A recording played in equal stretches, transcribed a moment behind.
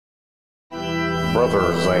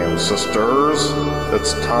Brothers and sisters,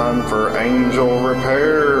 it's time for Angel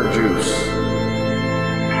Repair Juice.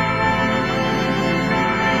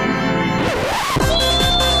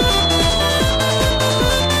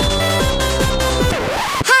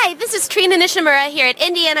 Hi, this is Trina Nishimura here at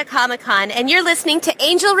Indiana Comic-Con, and you're listening to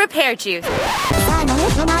Angel Repair Juice.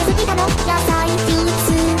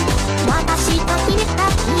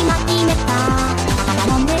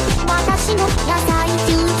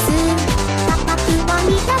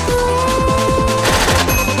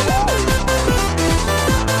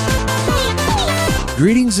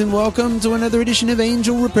 Greetings and welcome to another edition of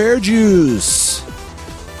Angel Repair Juice.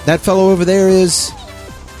 That fellow over there is...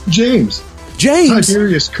 James.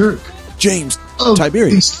 Tiberius Kirk. James of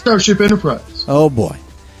Tiberius. Starship Enterprise. Oh boy.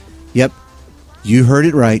 Yep. You heard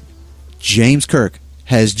it right. James Kirk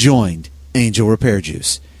has joined Angel Repair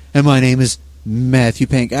Juice. And my name is Matthew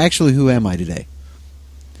Pink. Actually, who am I today?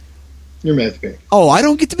 You're Matthew Pink. Oh, I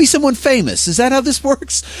don't get to be someone famous. Is that how this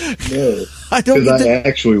works? No. I don't get Because to... I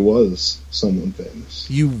actually was someone famous.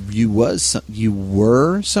 You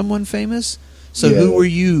were someone famous? So Yeah. who were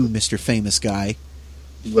you, Mr. Famous Guy?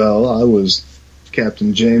 Well, I was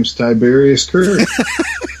Captain James Tiberius Kirk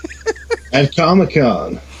at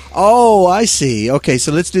Comic-Con. Oh, I see. Okay,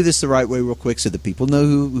 so let's do this the right way real quick so that people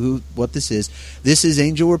know what this is. This is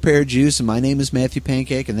Angel Repair Juice, and my name is Matthew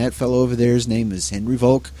Pancake, and that fellow over there's name is Henry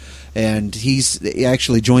Volk, and he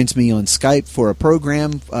actually joins me on Skype for a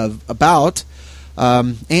program about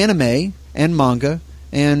anime and manga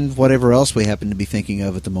and whatever else we happen to be thinking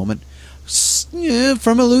of at the moment.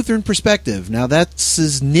 From a Lutheran perspective. Now, that's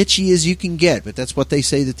as nichey as you can get, but that's what they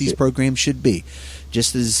say that these programs should be.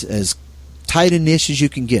 Just as tight a niche as you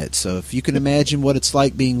can get. So if you can imagine what it's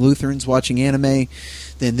like being Lutherans watching anime,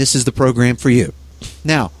 then this is the program for you.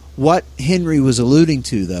 Now, what Henry was alluding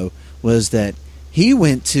to, though, was that he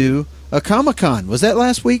went to a Comic-Con. Was that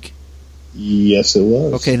last week? Yes, it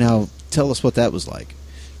was. Okay, now tell us what that was like.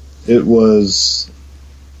 It was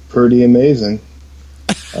pretty amazing.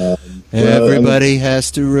 Everybody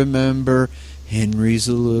has to remember Henry's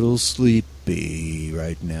a little sleepy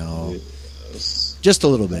right now. Yes. Just a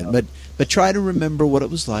little bit, but try to remember what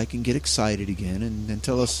it was like and get excited again, and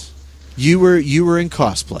tell us you were in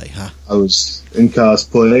cosplay, huh? I was in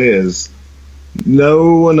cosplay as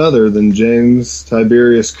no one other than James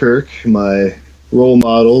Tiberius Kirk, my role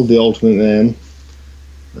model, the Ultimate Man.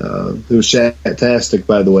 It was shat-tastic,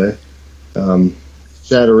 by the way.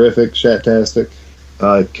 Shatterific, shat-tastic.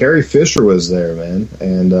 Carrie Fisher was there, man,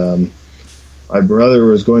 and my brother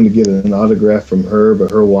was going to get an autograph from her,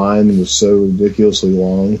 but her line was so ridiculously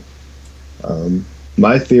long.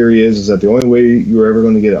 My theory is that the only way you were ever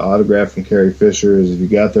going to get an autograph from Carrie Fisher is if you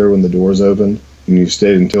got there when the doors opened and you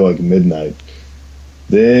stayed until like midnight.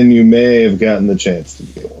 Then you may have gotten the chance to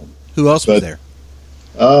get one. Who else was there?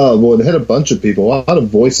 Well, they had a bunch of people, a lot of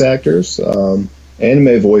voice actors,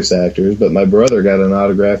 anime voice actors, but my brother got an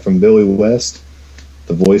autograph from Billy West,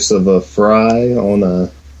 the voice of Fry on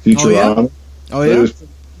Futurama. Oh, yeah? It was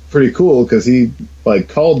pretty cool because he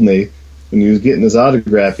called me when he was getting his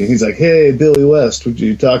autograph, and he's like, "Hey, Billy West, would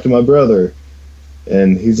you talk to my brother?"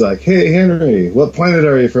 And he's like, "Hey, Henry, what planet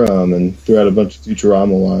are you from?" And threw out a bunch of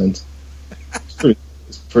Futurama lines.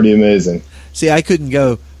 It's pretty amazing. See, I couldn't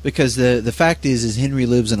go because the fact is Henry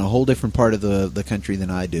lives in a whole different part of the country than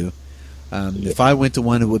I do. If I went to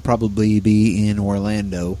one, it would probably be in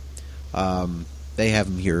Orlando. They have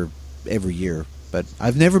them here every year, but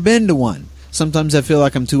I've never been to one. Sometimes I feel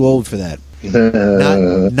like I'm too old for that.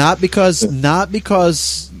 Not because of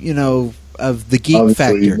the geek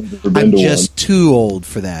Obviously, factor. I'm just too old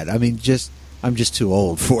for that. I mean, I'm just too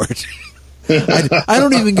old for it. I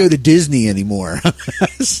don't even go to Disney anymore.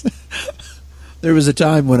 There was a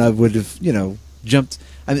time when I would have, jumped.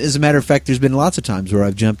 As a matter of fact, there's been lots of times where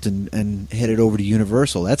I've jumped and headed over to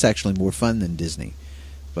Universal. That's actually more fun than Disney,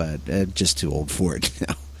 but I'm just too old for it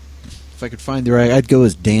now. If I could find the right, I'd go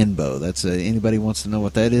as Danbo. That's anybody wants to know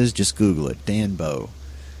what that is, just Google it. Danbo.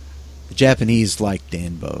 The Japanese like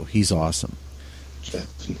Danbo. He's awesome.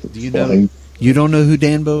 Do you know? You don't know who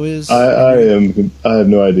Danbo is? I have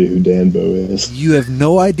no idea who Danbo is. You have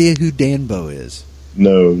no idea who Danbo is?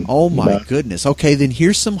 No. Oh my goodness. Okay, then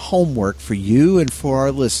here's some homework for you and for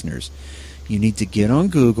our listeners. You need to get on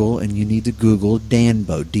Google and you need to Google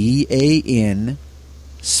Danbo. DAN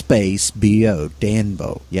space BO,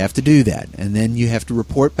 Danbo. You have to do that, and then you have to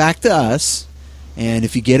report back to us. And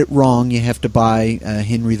if you get it wrong, you have to buy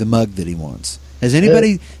Henry the mug that he wants. Has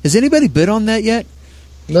anybody bid on that yet?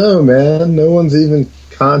 No, man. No one's even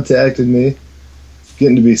contacted me. It's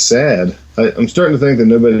getting to be sad. I'm starting to think that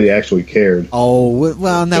nobody actually cared. Oh,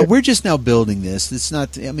 well, now we're just now building this. It's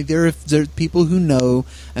not. I mean, there are people who know,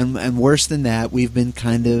 and worse than that, we've been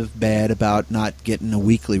kind of bad about not getting a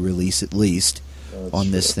weekly release at least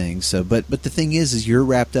on this thing. So, but the thing is you're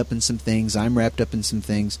wrapped up in some things. I'm wrapped up in some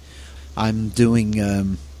things. I'm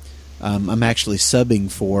doing. I'm actually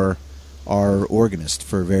subbing for our organist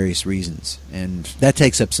for various reasons, and that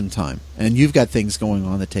takes up some time. And you've got things going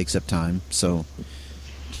on that takes up time, so.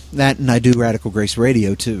 That, and I do Radical Grace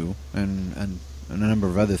Radio too, and a number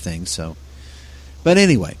of other things. So, but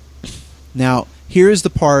anyway, now here's the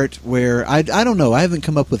part where I don't know. I haven't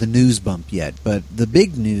come up with a news bump yet, but the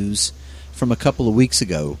big news from a couple of weeks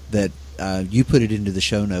ago that you put it into the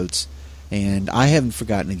show notes, and I haven't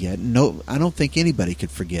forgotten it yet. No, I don't think anybody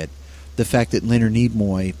could forget the fact that Leonard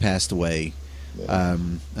Nimoy passed away.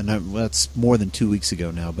 And it's more than 2 weeks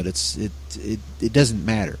ago now, but it doesn't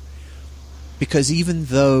matter. Because even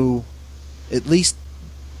though at least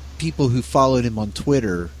people who followed him on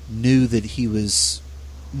Twitter knew that he was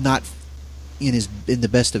not in the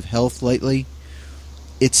best of health lately,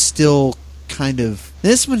 it's still kind of...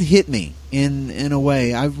 This one hit me in a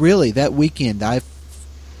way. That weekend, I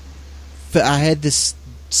had this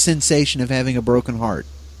sensation of having a broken heart.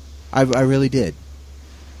 I really did.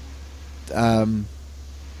 I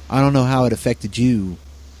don't know how it affected you,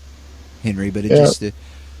 Henry, but it just...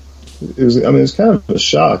 It was kind of a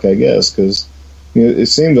shock, I guess, because it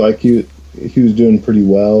seemed like he was doing pretty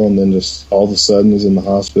well, and then just all of a sudden he's in the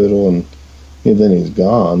hospital, and then he's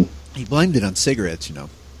gone. He blamed it on cigarettes,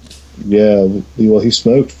 Yeah, well, he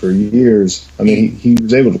smoked for years. I mean, he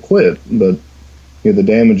was able to quit, but the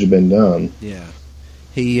damage had been done. Yeah,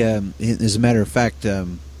 he. As a matter of fact,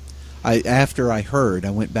 after I heard, I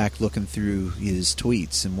went back looking through his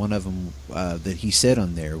tweets, and one of them that he said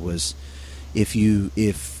on there was, if you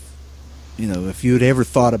had ever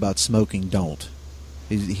thought about smoking, don't.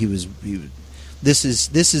 This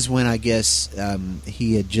is when I guess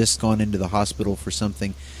he had just gone into the hospital for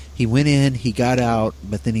something. He went in, he got out,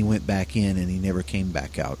 but then he went back in, and he never came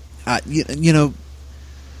back out. James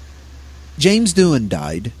Doohan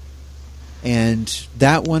died, and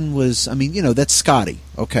that one was, that's Scotty,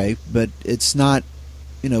 okay, but it's not.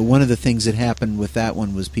 One of the things that happened with that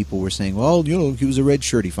one was people were saying, well, he was a red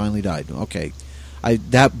shirt, he finally died. Okay.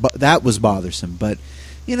 That was bothersome, but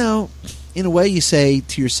in a way, you say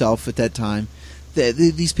to yourself at that time that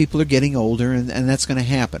these people are getting older, and that's going to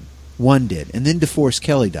happen. One did, and then DeForest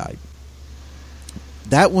Kelley died.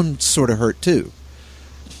 That one sort of hurt too,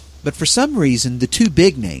 but for some reason, the two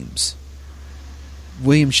big names,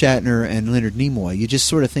 William Shatner and Leonard Nimoy, you just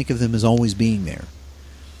sort of think of them as always being there.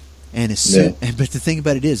 And but the thing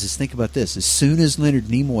about it is think about this: as soon as Leonard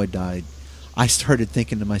Nimoy died, I started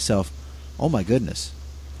thinking to myself, oh my goodness!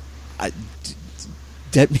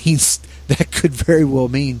 That means that could very well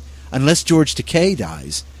mean, unless George Takei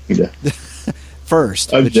dies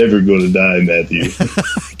first. I'm never going to die, Matthew.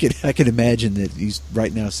 I could imagine that he's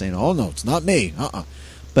right now saying, "Oh no, it's not me."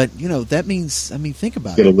 But that means. Think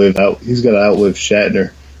about it. He's got to outlive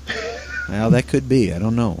Shatner. Well, that could be. I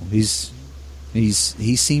don't know. He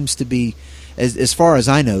seems to be. As far as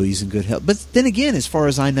I know, he's in good health. But then again, as far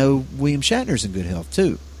as I know, William Shatner's in good health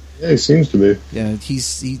too. Yeah, he seems to be. Yeah,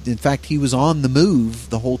 in fact, he was on the move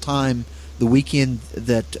the whole time. The weekend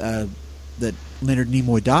that Leonard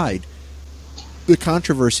Nimoy died, the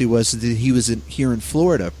controversy was that he was here in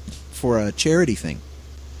Florida for a charity thing.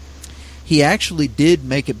 He actually did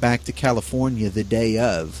make it back to California the day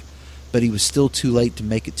of, but he was still too late to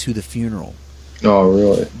make it to the funeral. Oh,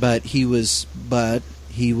 really? But he was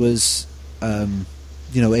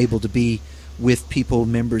able to be with people,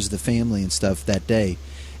 members of the family and stuff that day.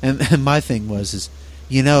 And my thing was,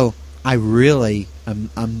 I really,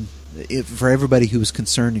 for everybody who was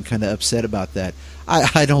concerned and kind of upset about that,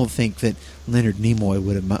 I don't think that Leonard Nimoy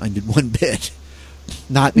would have minded one bit.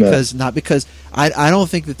 Not because I don't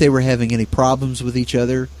think that they were having any problems with each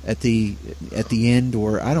other at the end,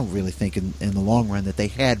 or I don't really think in the long run that they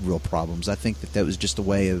had real problems. I think that was just a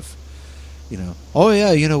way of, we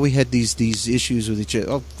had these issues with each other.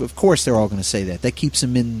 Oh, of course, they're all going to say that. That keeps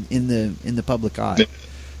them in the public eye.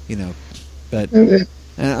 But and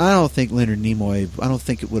I don't think Leonard Nimoy. I don't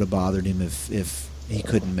think it would have bothered him if he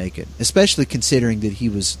couldn't make it, especially considering that he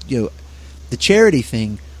was. The charity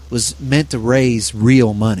thing was meant to raise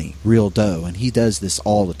real money, real dough, and he does this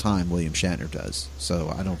all the time. William Shatner does. So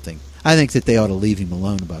I think that they ought to leave him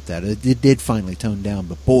alone about that. It did finally tone down,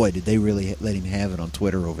 but boy, did they really let him have it on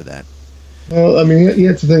Twitter over that. Well, you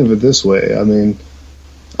have to think of it this way. I think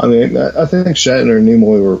Shatner and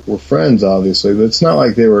Nimoy were friends, obviously, but it's not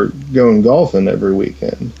like they were going golfing every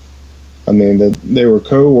weekend. I mean, that they were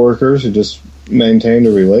co-workers who just maintained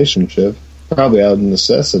a relationship, probably out of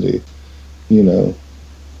necessity, you know.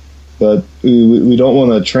 But we don't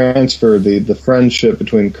want to transfer the friendship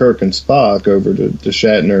between Kirk and Spock over to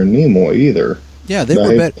Shatner and Nimoy either. Yeah, they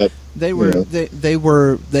were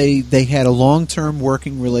better. They had a long-term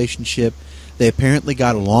working relationship. They apparently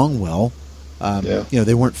got along well. You know,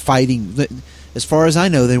 they weren't fighting. As far as I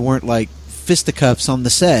know, they weren't like fisticuffs on the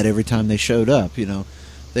set every time they showed up. You know,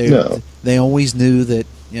 they always knew that,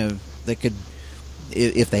 you know, they could,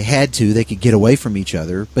 if they had to, they could get away from each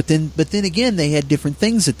other. But then again, they had different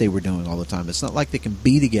things that they were doing all the time. It's not like they can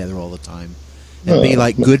be together all the time and be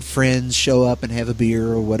like good friends, show up and have a beer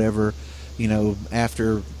or whatever, you know,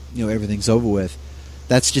 after, you know, everything's over with.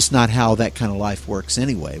 That's just not how that kind of life works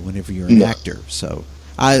anyway, whenever you're an actor. So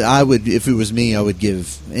I would, if it was me, I would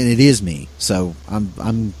give, and it is me, so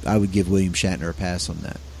I would give William Shatner a pass on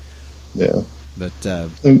that. Yeah. But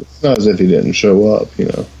it's not as if he didn't show up, you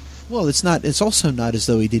know. Well, it's not. It's also not as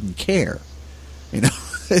though he didn't care, you know,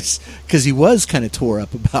 because he was kind of tore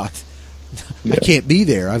up about. I can't be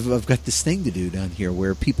there. I've got this thing to do down here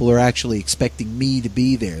where people are actually expecting me to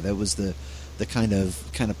be there. That was the kind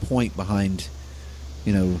of point behind,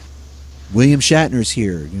 you know, William Shatner's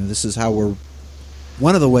here. You know, this is how we're,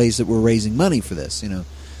 one of the ways that we're raising money for this. You know,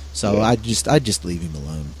 so I'd just leave him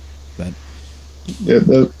alone. But yeah,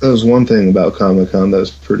 that was one thing about Comic-Con that was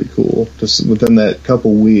pretty cool. Just within that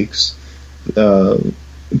couple weeks,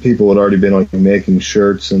 people had already been like making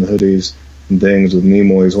shirts and hoodies and things with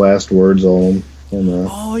Nimoy's last words on them. And,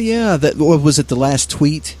 oh yeah, that was it. The last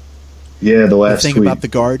tweet. Yeah, the last thing tweet about the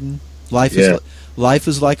garden. Life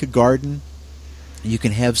is like a garden. You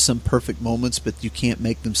can have some perfect moments, but you can't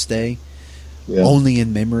make them stay. Yeah. Only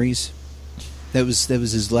in memories. That was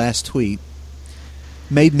his last tweet.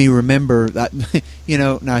 Made me remember that, you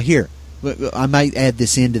know, now here, I might add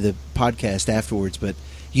this into the podcast afterwards, but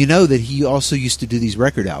you know that he also used to do these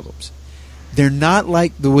record albums. They're not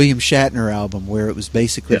like the William Shatner album where it was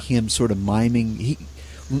basically him sort of miming.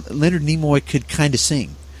 Leonard Nimoy could kind of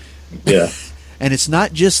sing. Yeah. And it's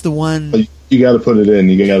not just the one... You got to put it in.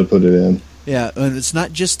 Yeah, and it's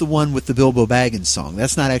not just the one with the Bilbo Baggins song.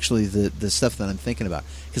 That's not actually the stuff that I'm thinking about.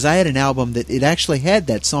 Because I had an album that it actually had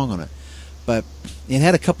that song on it. But it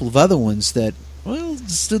had a couple of other ones that, well,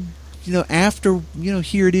 still, you know, after, you know,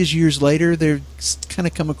 here it is years later, they're kind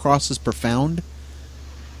of come across as profound.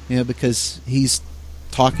 You know, because he's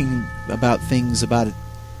talking about things about it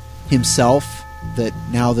himself that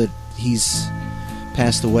now that he's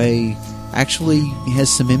passed away actually has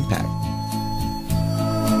some impact.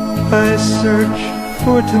 I search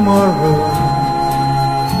for tomorrow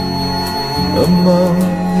among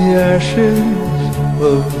the ashes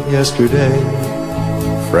of yesterday,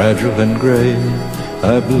 fragile and gray,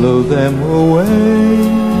 I blow them away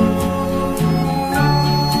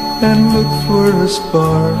and look for a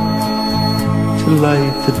spark to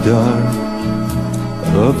light the dark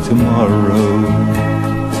of tomorrow.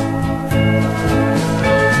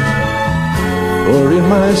 For in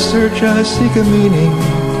my search I seek a meaning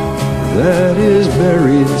that is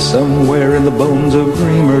buried somewhere in the bones of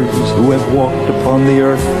dreamers who have walked upon the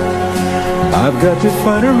earth. I've got to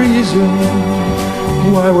find a reason.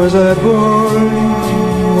 Why was I born?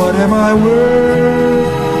 What am I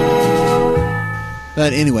worth?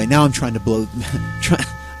 But anyway, now I'm trying to blow...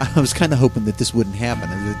 I was kind of hoping that this wouldn't happen.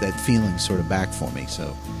 That feeling sort of back for me.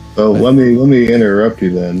 So, let me interrupt you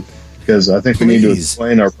then, because I think we need to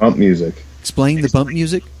explain our bump music. Explain the bump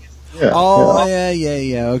music? Yeah. Oh,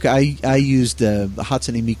 yeah. Okay, I used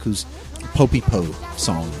Hatsune Miku's Poppy-Po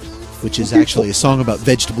song, which is actually a song about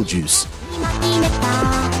vegetable juice.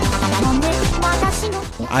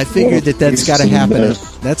 I figured that's got to happen.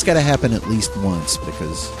 That's got to happen at least once,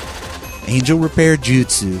 because Angel Repair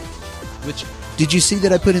Jutsu. Which, did you see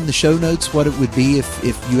that I put in the show notes what it would be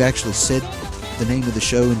if you actually said the name of the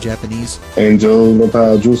show in Japanese? Angel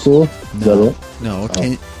Repair Jutsu? No.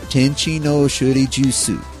 Tenchi no Shuri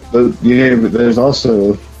Jutsu. But there's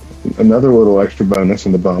also another little extra bonus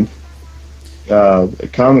in the bump.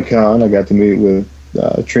 At Comic-Con, I got to meet with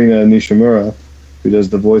Trina Nishimura, who does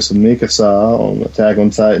the voice of Mikasa on Attack on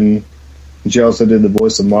Titan. And she also did the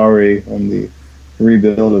voice of Mari on the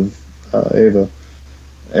rebuild of Eva.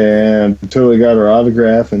 And totally got her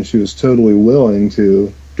autograph, and she was totally willing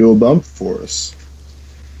to do a bump for us.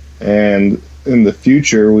 And in the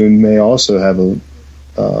future, we may also have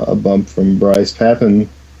a bump from Bryce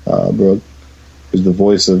Papenbrook, who's the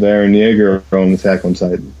voice of Eren Yeager on Attack on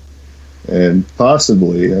Titan. And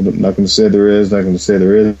possibly, I'm not going to say there is, not going to say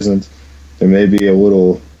there isn't, there may be a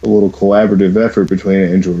little collaborative effort between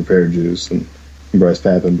Angel Repair Juice and Bryce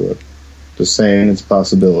Papenbrook Just saying it's a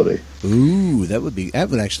possibility. Ooh, that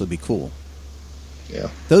would actually be cool. Yeah.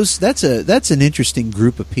 That's an interesting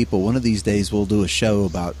group of people. One of these days we'll do a show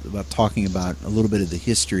about talking about a little bit of the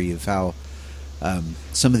history of how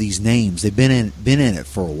some of these names, they've been in it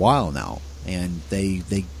for a while now, and they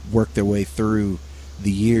work their way through the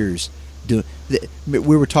years.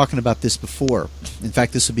 We were talking about this before. In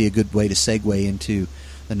fact, this would be a good way to segue into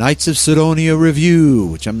the Knights of Sidonia review,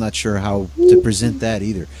 which I'm not sure how to present that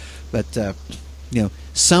either. But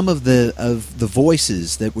some of the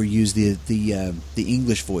voices that were used, the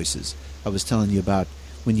English voices, I was telling you about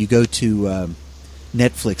when you go to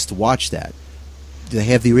Netflix to watch that. They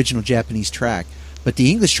have the original Japanese track, but the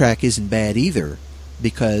English track isn't bad either,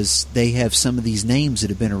 because they have some of these names that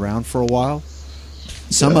have been around for a while.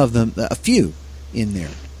 Some of them, a few in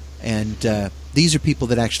there, and these are people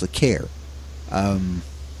that actually care.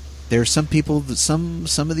 There are some people that some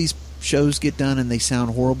of these shows get done and they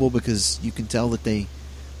sound horrible because you can tell that they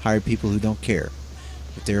hired people who don't care.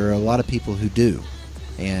 But there are a lot of people who do,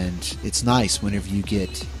 and it's nice whenever you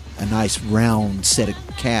get a nice round set of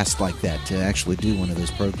cast like that to actually do one of those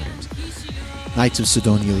programs. Knights of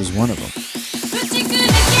Sidonia was one of them.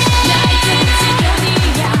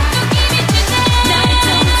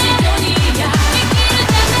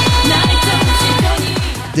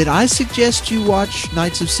 Did I suggest you watch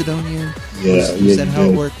Knights of Sidonia? Yeah. Is that how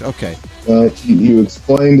it worked? Okay. You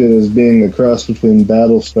explained it as being a cross between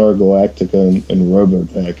Battlestar Galactica and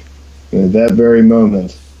Robotech. And at that very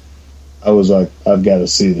moment, I was like, I've got to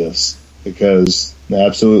see this, because I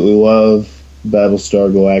absolutely love Battlestar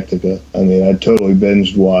Galactica. I mean, I totally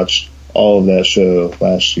binge watched all of that show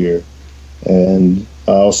last year. And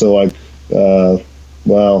I also like, I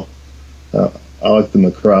like the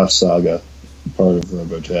Macross saga, part of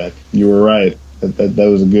Robotech. You were right. That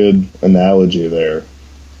was a good analogy there.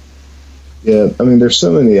 Yeah, I mean, there's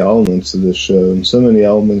so many elements to this show, and so many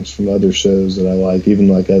elements from other shows that I like, even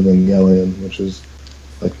like Evangelion, which is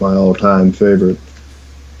like my all-time favorite.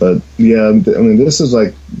 But yeah, I mean, this is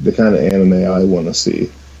like the kind of anime I want to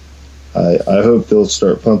see. I hope they'll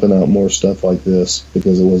start pumping out more stuff like this,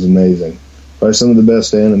 because it was amazing. Probably some of the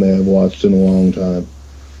best anime I've watched in a long time.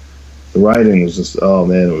 The writing was just, oh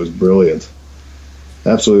man, it was brilliant.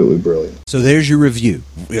 Absolutely brilliant. So there's your review.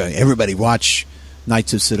 Everybody watch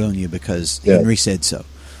Knights of Sidonia because Henry said so.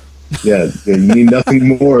 Yeah, you need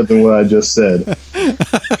nothing more than what I just said.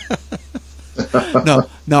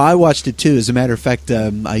 No, I watched it too. As a matter of fact,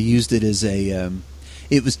 I used it as a.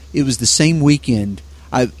 It was the same weekend.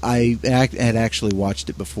 I had actually watched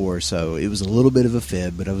it before, so it was a little bit of a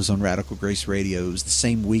fib. But I was on Radical Grace Radio. It was the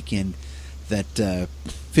same weekend that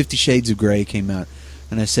 50 Shades of Grey came out.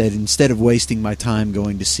 And I said, instead of wasting my time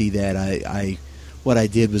going to see that, what I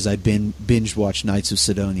did was I binge watched Knights of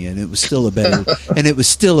Sidonia, and it was still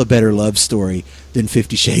a better love story than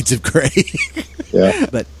 50 Shades of Grey. Yeah.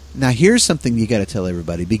 But now here's something you got to tell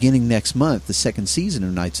everybody. Beginning next month, the second season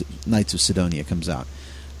of Knights of Sidonia comes out.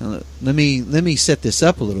 Now, let me set this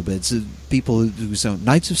up a little bit. So people who say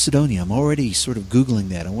Knights of Sidonia, I'm already sort of Googling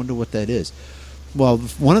that. I wonder what that is. Well,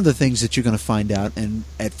 one of the things that you're going to find out, and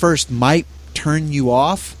at first might turn you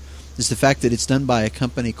off, is the fact that it's done by a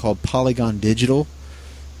company called Polygon Digital,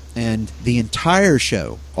 and the entire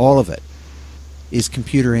show, all of it, is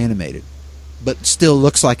computer animated, but still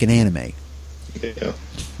looks like an anime. Yeah.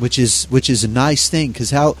 Which is a nice thing,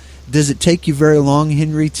 because how does it take you very long,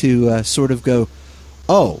 Henry, to sort of go,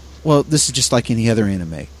 oh, well, this is just like any other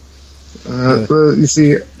anime? Well, you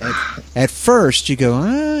see, at first you go,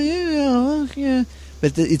 yeah,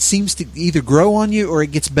 but it seems to either grow on you or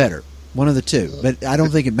it gets better. One of the two, but I don't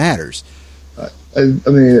think it matters. I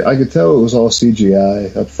mean, I could tell it was all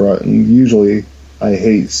CGI up front, and usually I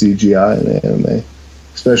hate CGI in anime,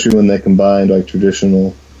 especially when they combine like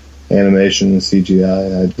traditional animation and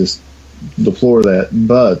CGI. I just deplore that.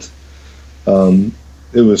 But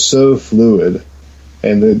it was so fluid,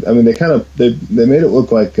 and they made it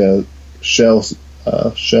look like cell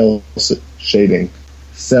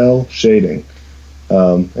shading.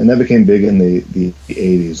 And that became big in the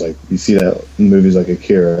 80s. Like, you see that in movies like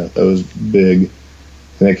Akira. That was big.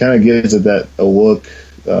 And it kind of gives it a look,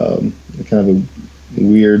 kind of a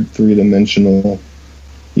weird, three-dimensional.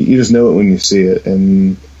 You just know it when you see it.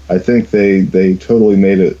 And I think they totally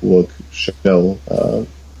made it look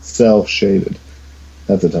cell-shaded.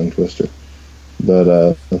 That's a tongue twister.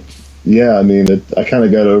 But, yeah, I mean, I kind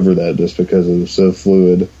of got over that just because it was so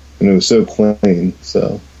fluid. And it was so clean,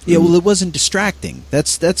 so... Yeah, well, it wasn't distracting.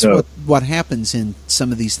 That's what happens in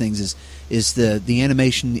some of these things is the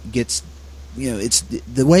animation gets, it's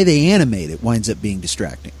the way they animate it winds up being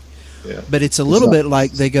distracting. Yeah. But it's a little bit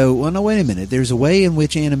like they go, well, no, wait a minute. There's a way in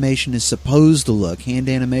which animation is supposed to look, hand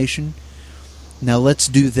animation. Now let's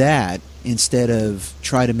do that instead of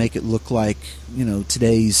try to make it look like,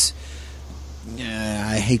 today's...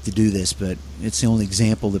 I hate to do this, but it's the only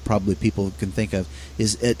example that probably people can think of,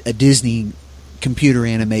 is a Disney computer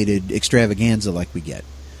animated extravaganza like we get.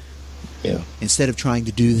 Yeah. Instead of trying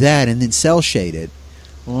to do that and then cel shade it,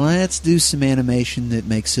 let's do some animation that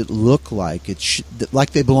makes it look like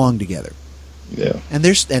like they belong together. Yeah. And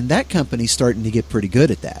that company's starting to get pretty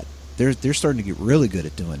good at that. They're starting to get really good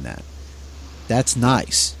at doing that. That's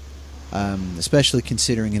nice, especially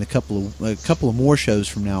considering in a couple of more shows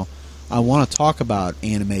from now, I want to talk about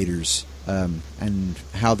animators and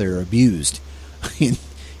how they're abused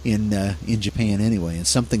in Japan anyway, and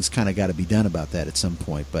something's kind of got to be done about that at some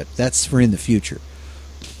point. But that's for in the future.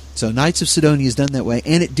 So Knights of Sidonia is done that way,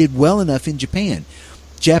 and it did well enough in Japan.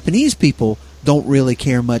 Japanese people don't really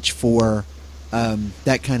care much for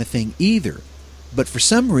that kind of thing either, but for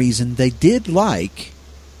some reason they did like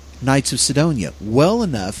Knights of Sidonia well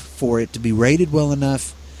enough for it to be rated well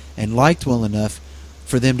enough and liked well enough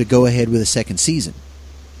for them to go ahead with a second season.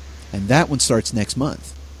 And that one starts next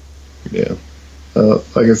month. Yeah.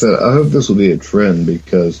 Like I said, I hope this will be a trend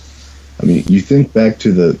because, you think back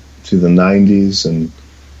to the 90s and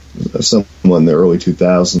somewhat in the early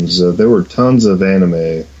 2000s, there were tons of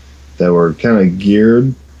anime that were kind of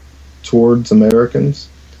geared towards Americans.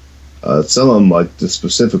 Some of them, like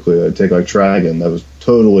specifically, I take like Dragon, that was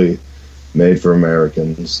totally made for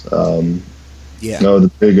Americans.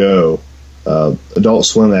 The Big O. Adult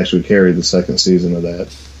Swim actually carried the second season of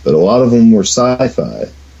that. But a lot of them were sci-fi.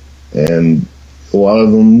 And a lot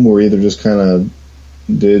of them were either just kind of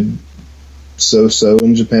did so-so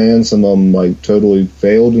in Japan. Some of them like totally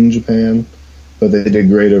failed in Japan. But they did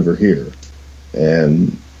great over here.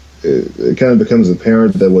 And it kind of becomes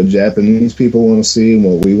apparent that what Japanese people want to see and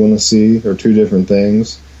what we want to see are two different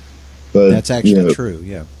things. But that's actually true,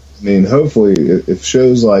 yeah. Hopefully, if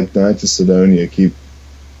shows like Knights of Sidonia keep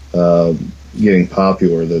getting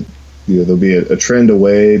popular, that there'll be a trend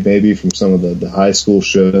away maybe from some of the high school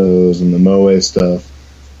shows and the moe stuff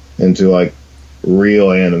into like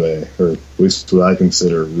real anime, or at least what I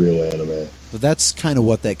consider real anime. Well, that's kind of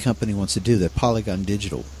what that company wants to do, that Polygon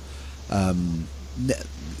Digital. I'm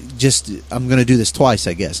going to do this twice,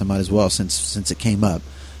 I guess. I might as well since it came up.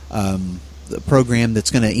 The program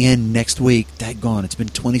that's going to end next week, daggone, it's been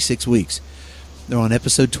 26 weeks. They're on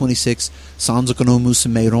episode 26, Sanzoku no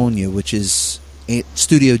Musume Ronya, which is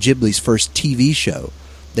Studio Ghibli's first TV show.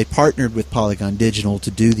 They partnered with Polygon Digital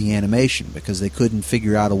to do the animation because they couldn't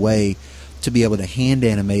figure out a way to be able to hand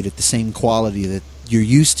animate at the same quality that you're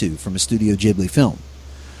used to from a Studio Ghibli film.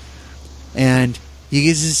 And you get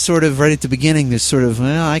this sort of right at the beginning, there's sort of,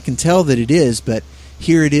 I can tell that it is, but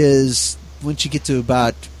here it is, once you get to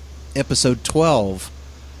about episode 12,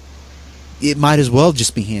 it might as well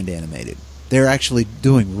just be hand animated. They're actually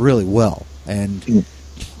doing really well. And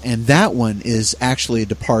that one is actually a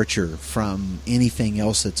departure from anything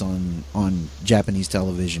else that's on Japanese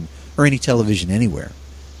television or any television anywhere.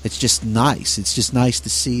 It's just nice. It's just nice to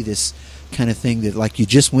see this kind of thing that like you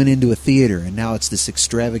just went into a theater and now it's this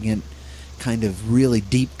extravagant kind of really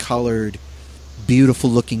deep-colored,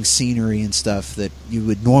 beautiful-looking scenery and stuff that you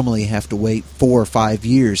would normally have to wait 4 or 5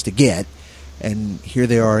 years to get, and here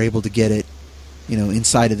they are able to get it,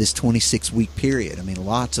 inside of this 26-week period.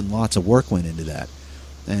 Lots and lots of work went into that,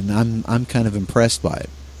 and I'm kind of impressed by it.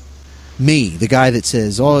 Me, the guy that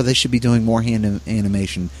says, they should be doing more hand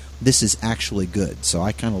animation, this is actually good, so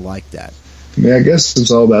I kind of like that. I guess it's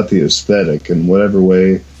all about the aesthetic, and whatever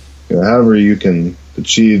way, however you can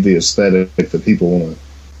achieve the aesthetic that people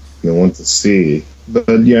want to see. But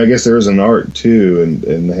I guess there is an art too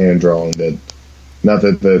in the hand drawing that, not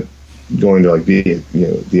that going to be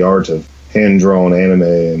the art of hand drawn anime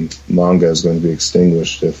and manga is going to be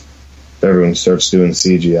extinguished if everyone starts doing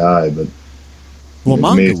CGI. But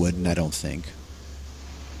manga wouldn't, I don't think.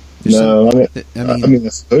 I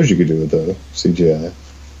suppose you could do it though, CGI.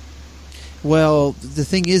 Well, the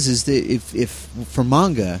thing is that if for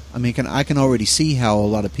manga, I can already see how a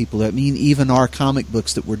lot of people. Even our comic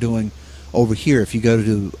books that we're doing over here. If you go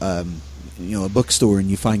to a bookstore and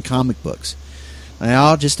you find comic books,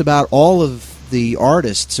 now just about all of the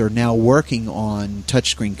artists are now working on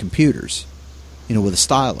touchscreen computers, with a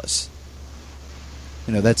stylus.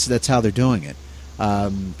 That's how they're doing it.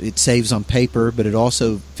 It saves on paper, but it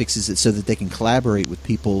also fixes it so that they can collaborate with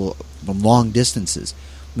people from long distances.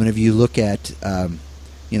 Whenever you look at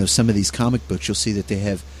some of these comic books, you'll see that they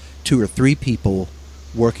have 2 or 3 people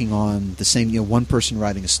working on the same. One person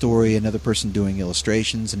writing a story, another person doing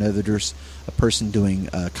illustrations, a person doing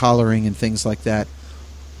coloring and things like that,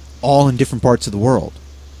 all in different parts of the world.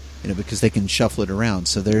 Because they can shuffle it around.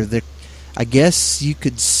 So they're I guess you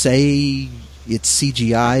could say it's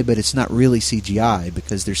CGI, but it's not really CGI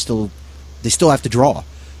because they still have to draw.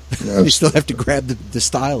 They still have to grab the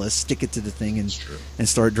stylus, stick it to the thing, and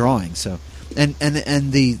start drawing. So, and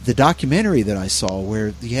the documentary that I saw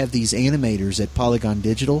where you have these animators at Polygon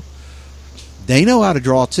Digital, they know how to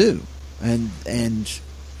draw too, and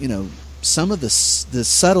some of the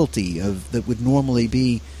subtlety of that would normally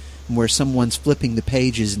be where someone's flipping the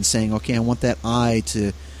pages and saying, okay, I want that eye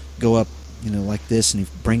to go up, like this, and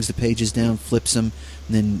he brings the pages down, flips them,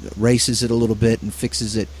 and then erases it a little bit and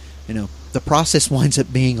fixes it. The process winds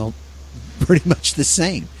up being pretty much the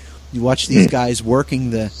same. You watch these guys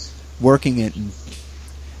working it, and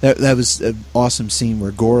that was an awesome scene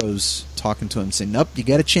where Goro's talking to him, saying, nope, you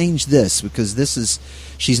got to change this, because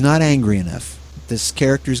she's not angry enough. This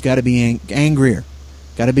character's got to be angrier.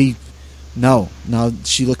 Got to be... No,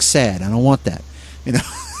 she looks sad. I don't want that.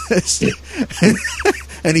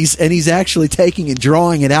 And he's actually taking and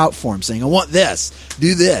drawing it out for him, saying, I want this,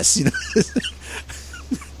 do this,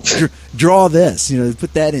 draw this,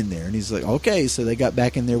 put that in there. And he's like, okay. So they got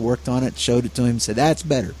back in there, worked on it, showed it to him, said, that's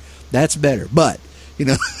better, but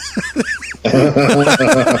that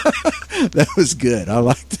was good. I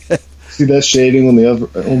liked that. See that shading on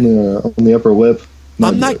the upper lip?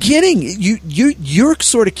 I'm not kidding. You're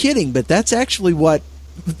sort of kidding, but that's actually what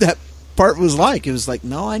that part was like. It was like,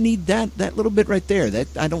 no, I need that little bit right there.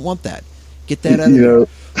 That I don't want that. Get that out of there.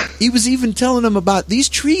 He was even telling them about these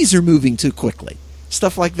trees are moving too quickly,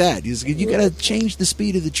 stuff like that. He's like, you got to change the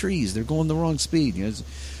speed of the trees. They're going the wrong speed.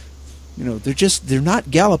 They're not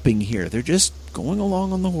galloping here. They're just going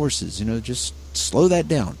along on the horses. Just slow that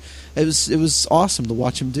down. It was awesome to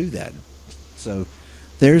watch him do that. So.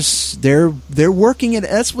 They're working it.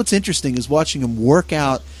 That's what's interesting, is watching them work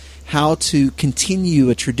out how to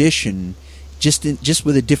continue a tradition, just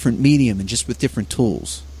with a different medium and just with different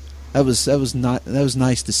tools. That was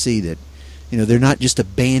nice to see that. They're not just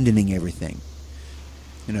abandoning everything.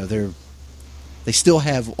 They still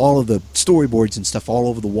have all of the storyboards and stuff all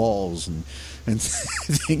over the walls and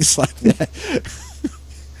things like that.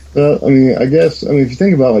 Well, if you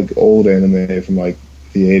think about like old anime from like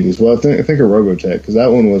the 80s. Well, I think of Robotech, because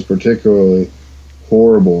that one was particularly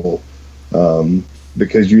horrible,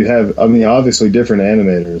 because you have, obviously different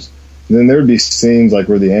animators, and then there would be scenes like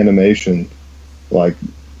where the animation, like,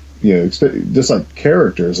 just like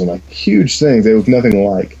characters and like huge things, they look nothing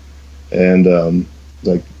alike, and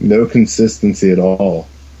like no consistency at all.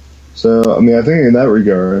 So, I think in that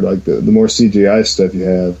regard, like the more CGI stuff you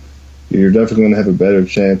have, you're definitely going to have a better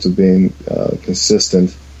chance of being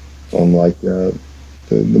consistent on like the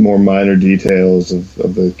more minor details of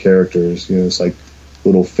the characters. It's like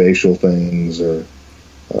little facial things or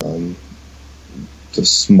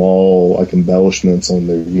just small like embellishments on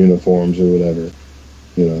their uniforms or whatever.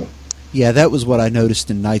 Yeah, that was what I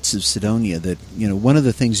noticed in Knights of Sidonia, that one of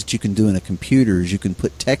the things that you can do in a computer is you can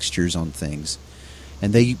put textures on things,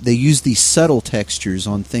 and they use these subtle textures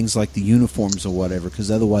on things like the uniforms or whatever,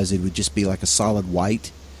 because otherwise it would just be like a solid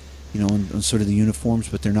white, on sort of the uniforms,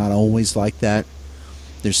 but they're not always like that.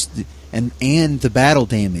 There's and the battle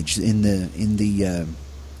damage I'm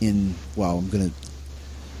going to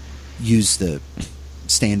use the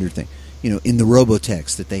standard thing, in the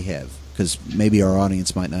Robotechs that they have, because maybe our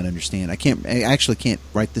audience might not understand. I actually can't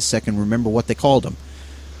right this second remember what they called them.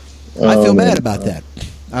 I feel bad about that.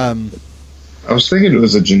 I was thinking it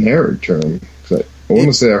was a generic term. I want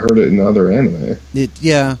to say I heard it in other anime.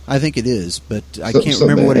 Yeah, I think it is, but I can't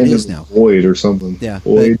remember what it is now. Void or something. Yeah,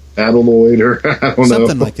 Void, Battleoid, or I don't know.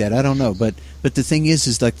 Something like that. I don't know, but the thing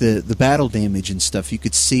is like the battle damage and stuff. You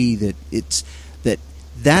could see that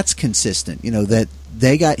that's consistent. That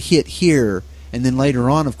they got hit here, and then later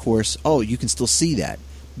on, of course, you can still see that,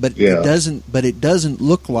 but it doesn't. But it doesn't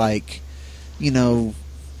look like,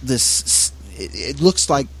 this. It looks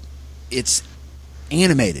like it's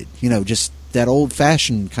animated. Just that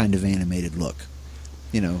old-fashioned kind of animated look.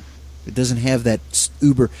 It doesn't have that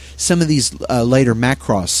uber. Some of these later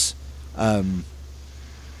Macross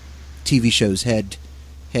TV shows had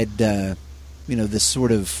this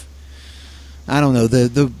sort of, I don't know,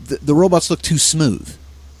 the robots look too smooth.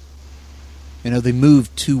 They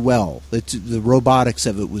moved too well. The robotics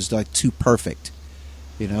of it was like too perfect.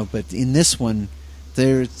 But in this one,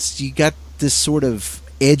 you got this sort of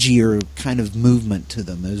edgier kind of movement to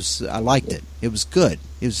them. I liked it. It was good.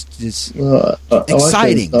 It was just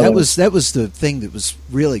exciting. That was the thing that was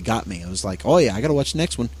really got me. I was like, oh yeah, I got to watch the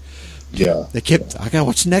next one. Yeah. They kept. I gotta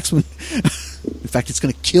watch the next one. In fact, it's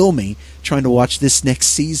going to kill me trying to watch this next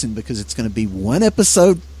season because it's going to be one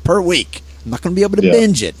episode per week. I'm not going to be able to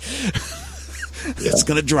binge it. It's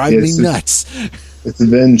going to drive me nuts. It's a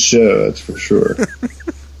binge show, that's for sure.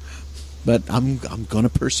 But I'm going to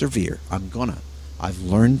persevere. I've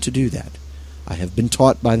learned to do that. I have been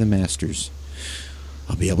taught by the masters.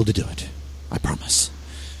 I'll be able to do it. I promise.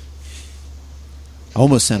 I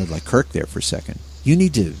almost sounded like Kirk there for a second. You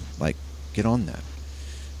need to, get on that.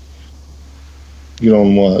 Get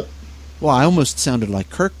on what? Well, I almost sounded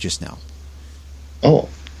like Kirk just now. Oh.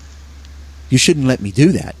 You shouldn't let me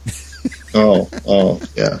do that. Oh,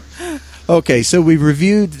 yeah. Okay, so we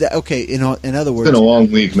reviewed that. Okay, in other words, It's been a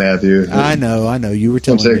long week, Matthew. I know. You were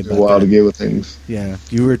telling me It'll about take a while that. to get with things. Yeah,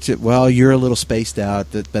 you were. You're a little spaced out,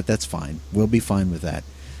 but that's fine. We'll be fine with that.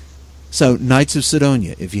 So, Knights of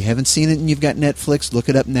Sidonia. If you haven't seen it and you've got Netflix, look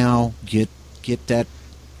it up now. Get that,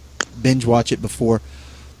 binge watch it before,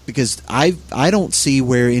 because I don't see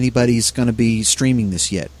where anybody's going to be streaming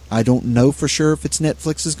this yet. I don't know for sure if it's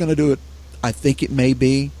Netflix is going to do it. I think it may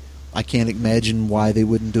be. I can't imagine why they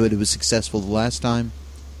wouldn't do it. It was successful the last time.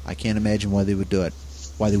 I can't imagine why they would do it.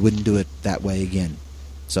 Why they wouldn't do it that way again.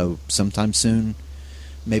 So sometime soon,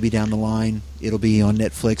 maybe down the line, it'll be on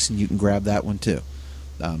Netflix and you can grab that one too.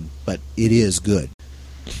 But it is good.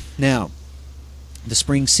 Now, the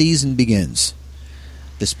spring season begins.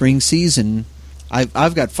 The spring season,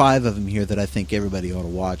 I've got 5 of them here that I think everybody ought to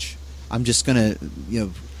watch. I'm just going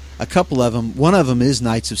to, a couple of them. One of them is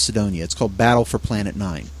Knights of Sidonia. It's called Battle for Planet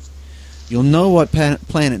 9. You'll know what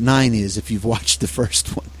Planet 9 is if you've watched the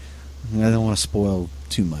first one. I don't want to spoil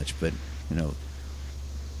too much, but,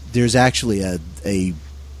 there's actually a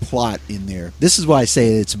plot in there. This is why I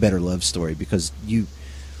say it's a better love story, because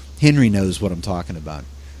Henry knows what I'm talking about.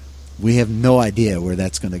 We have no idea where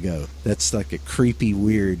that's going to go. That's like a creepy,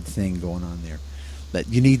 weird thing going on there. But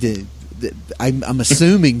you need to... I'm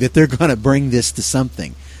assuming that they're going to bring this to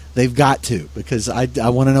something. They've got to, because I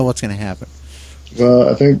want to know what's going to happen. Well,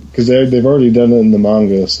 I think because they've already done it in the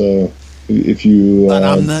manga, so if you... But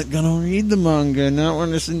I'm not going to read the manga. Not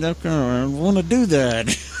when it's in that. I want to do that.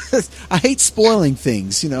 I hate spoiling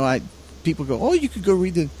things. People go, oh, you could go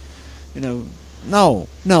read the... No,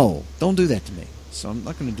 don't do that to me. So I'm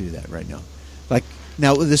not going to do that right now.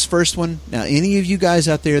 Now, with this first one, any of you guys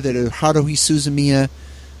out there that are Haruhi Suzumiya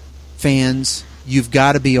fans, you've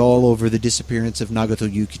got to be all over the disappearance of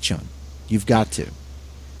Nagato Yuki-chan. You've got to.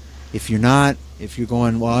 If you're not, if you're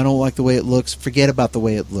going, well, I don't like the way it looks, forget about the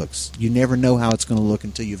way it looks. You never know how it's going to look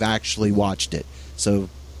until you've actually watched it. So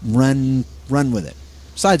run with it.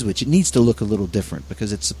 Besides which, it needs to look a little different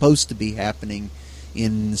because it's supposed to be happening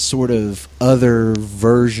in sort of other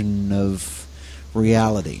version of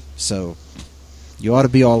reality. So you ought to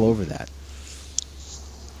be all over that.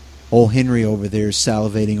 Old Henry over there is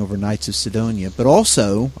salivating over Knights of Sidonia. But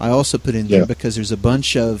also, I also put in there because there's a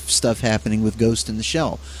bunch of stuff happening with Ghost in the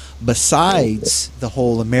Shell. Besides the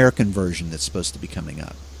whole American version that's supposed to be coming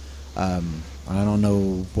up. I don't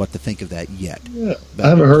know what to think of that yet. Yeah, I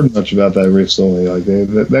haven't heard much about that recently.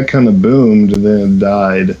 That kind of boomed and then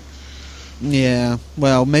died. Yeah,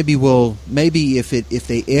 well, maybe if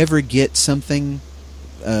they ever get something,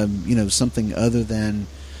 something other than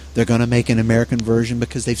they're going to make an American version,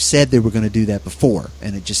 because they've said they were going to do that before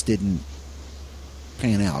and it just didn't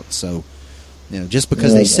pan out. So, just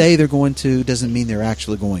because they say they're going to doesn't mean they're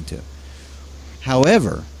actually going to.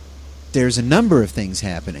 However, there's a number of things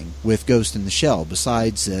happening with Ghost in the Shell.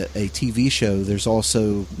 Besides a TV show, there's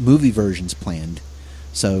also movie versions planned.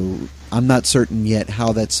 So I'm not certain yet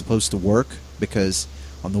how that's supposed to work, because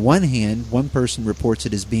on the one hand, one person reports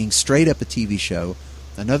it as being straight up a TV show,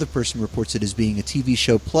 another person reports it as being a TV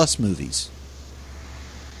show plus movies.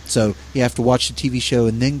 So you have to watch the TV show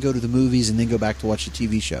and then go to the movies and then go back to watch the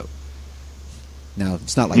TV show. Now,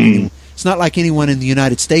 it's not like anyone in the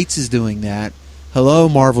United States is doing that. Hello,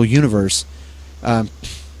 Marvel Universe. But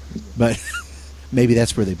maybe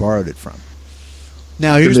that's where they borrowed it from.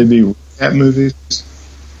 Now, Could they be recap movies?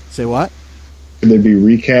 Say what? Could they be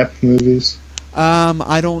recap movies?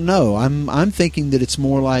 I don't know. I'm thinking that it's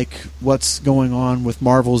more like what's going on with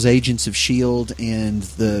Marvel's Agents of S.H.I.E.L.D. and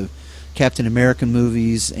the Captain America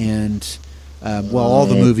movies and all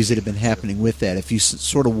the movies that have been happening with that. If you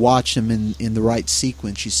sort of watch them in the right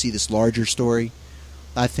sequence, you see this larger story.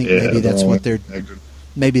 I think maybe that's what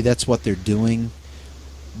they're doing.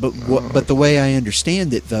 But the way I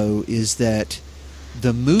understand it, though, is that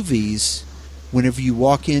the movies, whenever you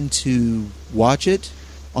walk in to watch it,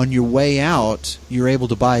 on your way out, you're able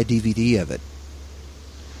to buy a DVD of it.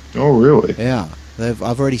 Oh, really? Yeah, I've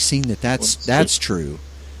already seen that's true.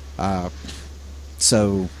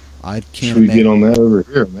 So I can't Should we imagine. get on that over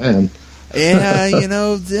here, man? Yeah,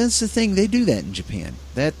 that's the thing. They do that in Japan.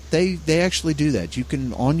 That they actually do that. You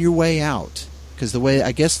can, on your way out, because the way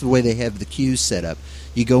they have the queues set up,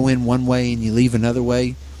 you go in one way and you leave another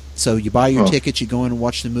way. So you buy your tickets, you go in and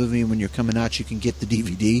watch the movie, and when you're coming out, you can get the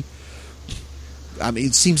DVD. I mean,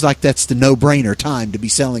 it seems like that's the no-brainer time to be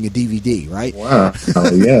selling a DVD, right? Wow.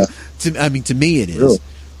 Yeah. To me it is. Really?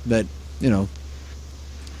 But,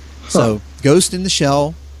 So, Ghost in the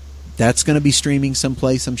Shell, that's going to be streaming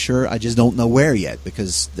someplace, I'm sure. I just don't know where yet,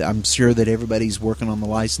 because I'm sure that everybody's working on the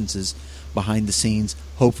licenses behind the scenes.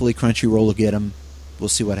 Hopefully Crunchyroll will get them. We'll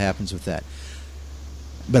see what happens with that.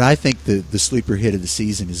 But I think the sleeper hit of the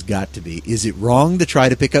season has got to be, is it wrong to try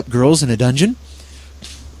to pick up girls in a dungeon?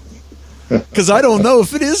 Because I don't know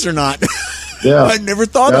if it is or not. Yeah. I never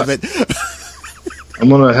thought of it. I'm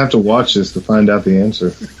going to have to watch this to find out the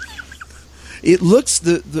answer. It looks,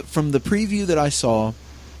 from the preview that I saw,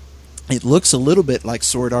 it looks a little bit like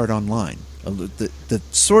Sword Art Online. The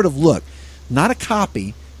sort of look. Not a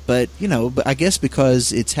copy, but but I guess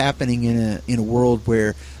because it's happening in a world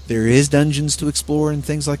where there is dungeons to explore and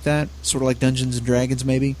things like that, sort of like Dungeons and Dragons,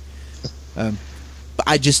 maybe. But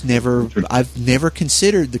I've never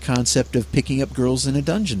considered the concept of picking up girls in a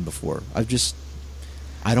dungeon before. I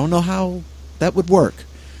don't know how that would work.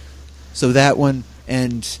 So that one,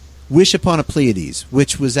 and Wish Upon a Pleiades,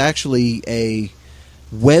 which was actually a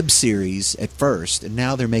web series at first, and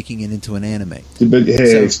now they're making it into an anime. But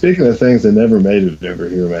hey, speaking of things that never made it over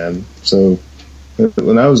here, man. So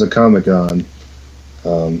when I was at Comic-Con,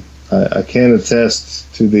 I can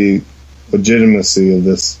attest to the legitimacy of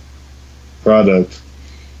this product,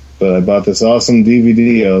 but I bought this awesome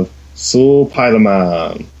DVD of Soul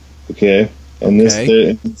Spider-Man. Okay? And in the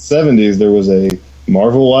 70s, there was a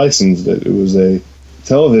Marvel license that it was a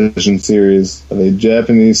television series of a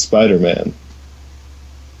Japanese Spider-Man.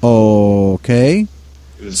 Okay.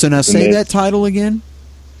 So now say that title again.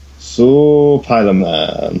 Soul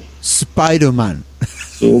Spider-Man. Spider-Man.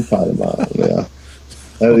 Soul Spider-Man, yeah.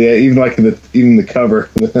 Yeah, even the cover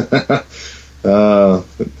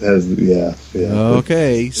has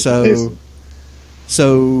Okay,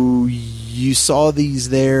 so you saw these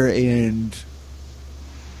there, and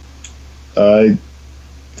I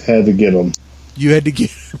had to get them. You had to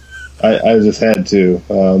get them. I just had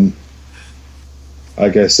to.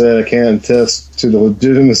 Like I said, I can't attest to the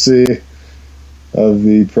legitimacy of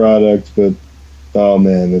the product, but oh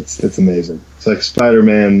man, it's amazing. It's like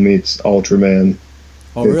Spider-Man meets Ultraman.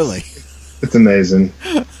 Oh, really? It's amazing.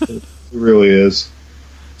 It really is.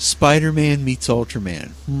 Spider-Man meets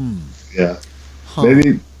Ultraman. Yeah. Huh.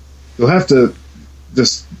 Maybe you'll have to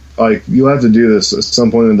you'll have to do this at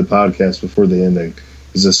some point in the podcast before the ending.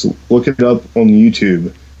 Is just look it up on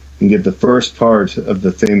YouTube and get the first part of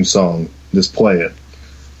the theme song. Just play it,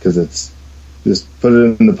 because it's just put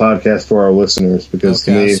it in the podcast for our listeners. Because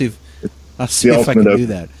to me, I'll see if I can do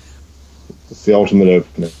that. It's the ultimate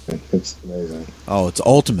opening. It's amazing. Oh, it's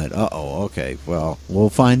ultimate. Okay. Well, we'll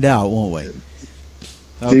find out, won't we?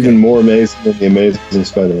 It's even more amazing than the Amazing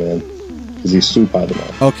Spider-Man, because he's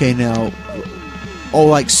Spider-Man. Okay, now,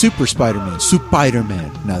 like Super Spider-Man,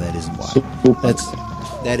 Spider-Man. No, that isn't why.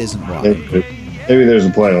 That isn't why. Maybe there's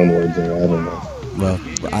a play on words there. I don't know. Well,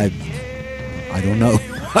 I don't know.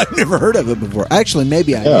 I've never heard of it before. Actually,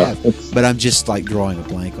 maybe I have, but I'm just like drawing a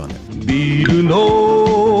blank on it. ビル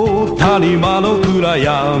の谷間の暗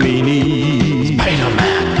闇に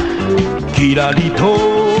キラリ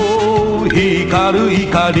と光る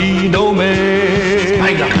光の目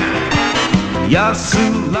安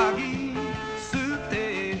らぎ捨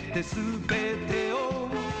ててすべてを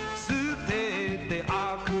捨てて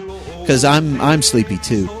悪を Because I'm sleepy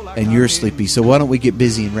too, and you're sleepy, so why don't we get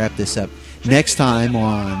busy and wrap this up next time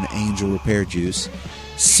on Angel Repair Juice.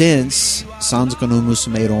 Since Sanzoku no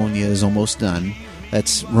Musume Ronya is almost done,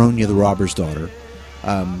 that's Ronya the Robber's Daughter,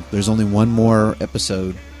 there's only one more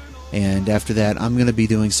episode, and after that I'm going to be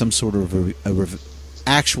doing some sort of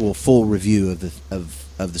actual full review of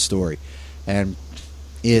the story, and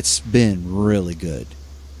it's been really good.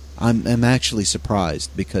 I'm actually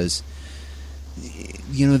surprised, because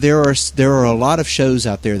there are a lot of shows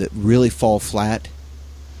out there that really fall flat.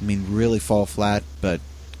 I mean, really fall flat, but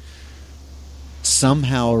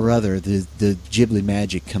somehow or other the Ghibli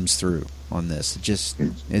magic comes through on this.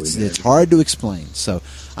 It's hard to explain. So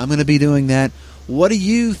I'm going to be doing that. What do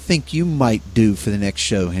you think you might do for the next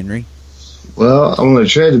show, Henry? Well, I'm going to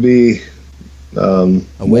try to be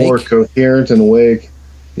more coherent and awake.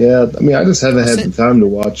 Yeah, I mean, I just haven't had the time to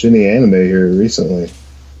watch any anime here recently.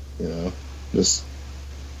 Just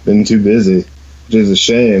been too busy, which is a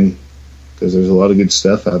shame, because there's a lot of good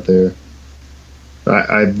stuff out there.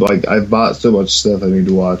 I've bought so much stuff I need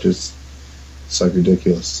to watch. It's like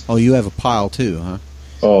ridiculous. Oh, you have a pile too, huh?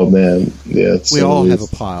 Oh man, yeah. We all have a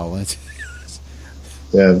pile.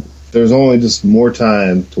 Yeah, there's only just more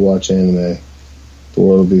time to watch anime. The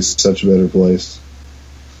world will be such a better place.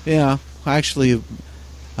 Yeah, actually,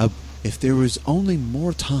 if there was only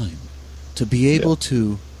more time to be able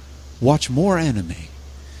to watch more anime,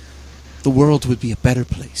 the world would be a better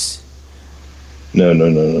place. No.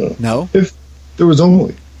 No? If there was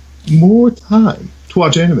only more time to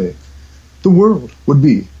watch anime, the world would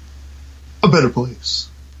be a better place.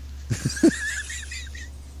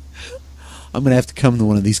 I'm going to have to come to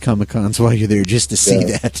one of these Comic-Cons while you're there just to see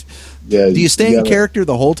that. Yeah. Do you stay in character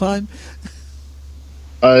the whole time?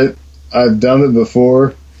 I've done it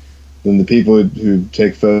before, and the people who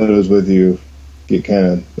take photos with you get kind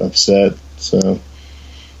of upset. So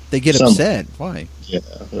they get upset? Why? Yeah,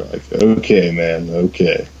 they're like, okay, man,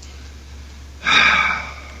 okay.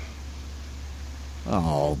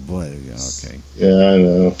 Oh, boy. Okay. Yeah, I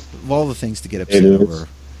know. Of all the things to get upset over.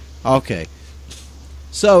 Okay.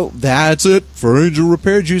 So, that's it for Angel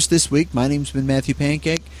Repair Juice this week. My name's been Matthew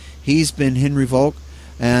Pancake. He's been Henry Volk.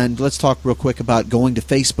 And let's talk real quick about going to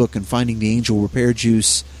Facebook and finding the Angel Repair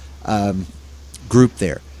Juice group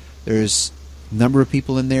there. There's a number of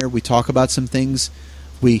people in there. We talk about some things.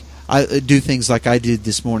 I do things like I did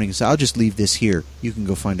this morning. So I'll just leave this here. You can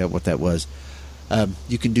go find out what that was.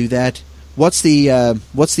 You can do that. What's the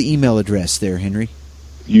email address there, Henry?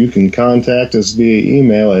 You can contact us via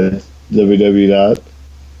email at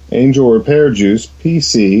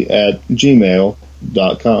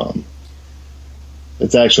www.angelrepairjuicepc@gmail.com.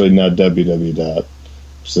 It's actually not www.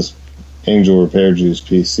 It's just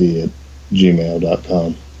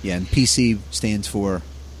angelrepairjuicepc@gmail.com. Yeah, and PC stands for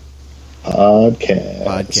podcast.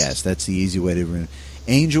 Podcast. That's the easy way to remember.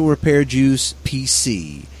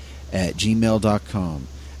 angelrepairjuicepc@gmail.com.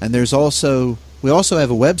 And we also have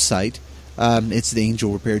a website. It's the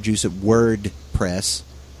Angel Repair Juice at WordPress.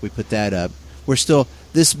 We put that up. We're still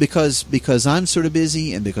because I'm sort of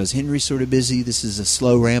busy and because Henry's sort of busy. This is a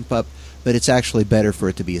slow ramp up, but it's actually better for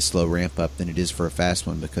it to be a slow ramp up than it is for a fast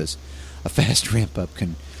one, because a fast ramp up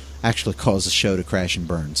can actually cause the show to crash and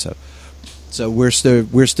burn. So we're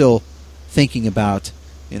still thinking about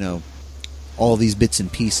all these bits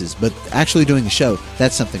and pieces, but actually doing the show,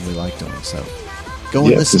 that's something we like doing. So go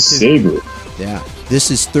and listen to savor it. Yeah,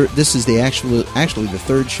 this is actually the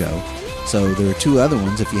third show. So there are two other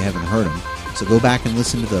ones if you haven't heard them. So go back and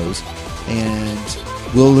listen to those, and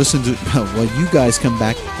we'll listen to you guys come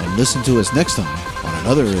back and listen to us next time on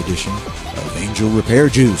another edition of Angel Repair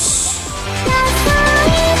Juice.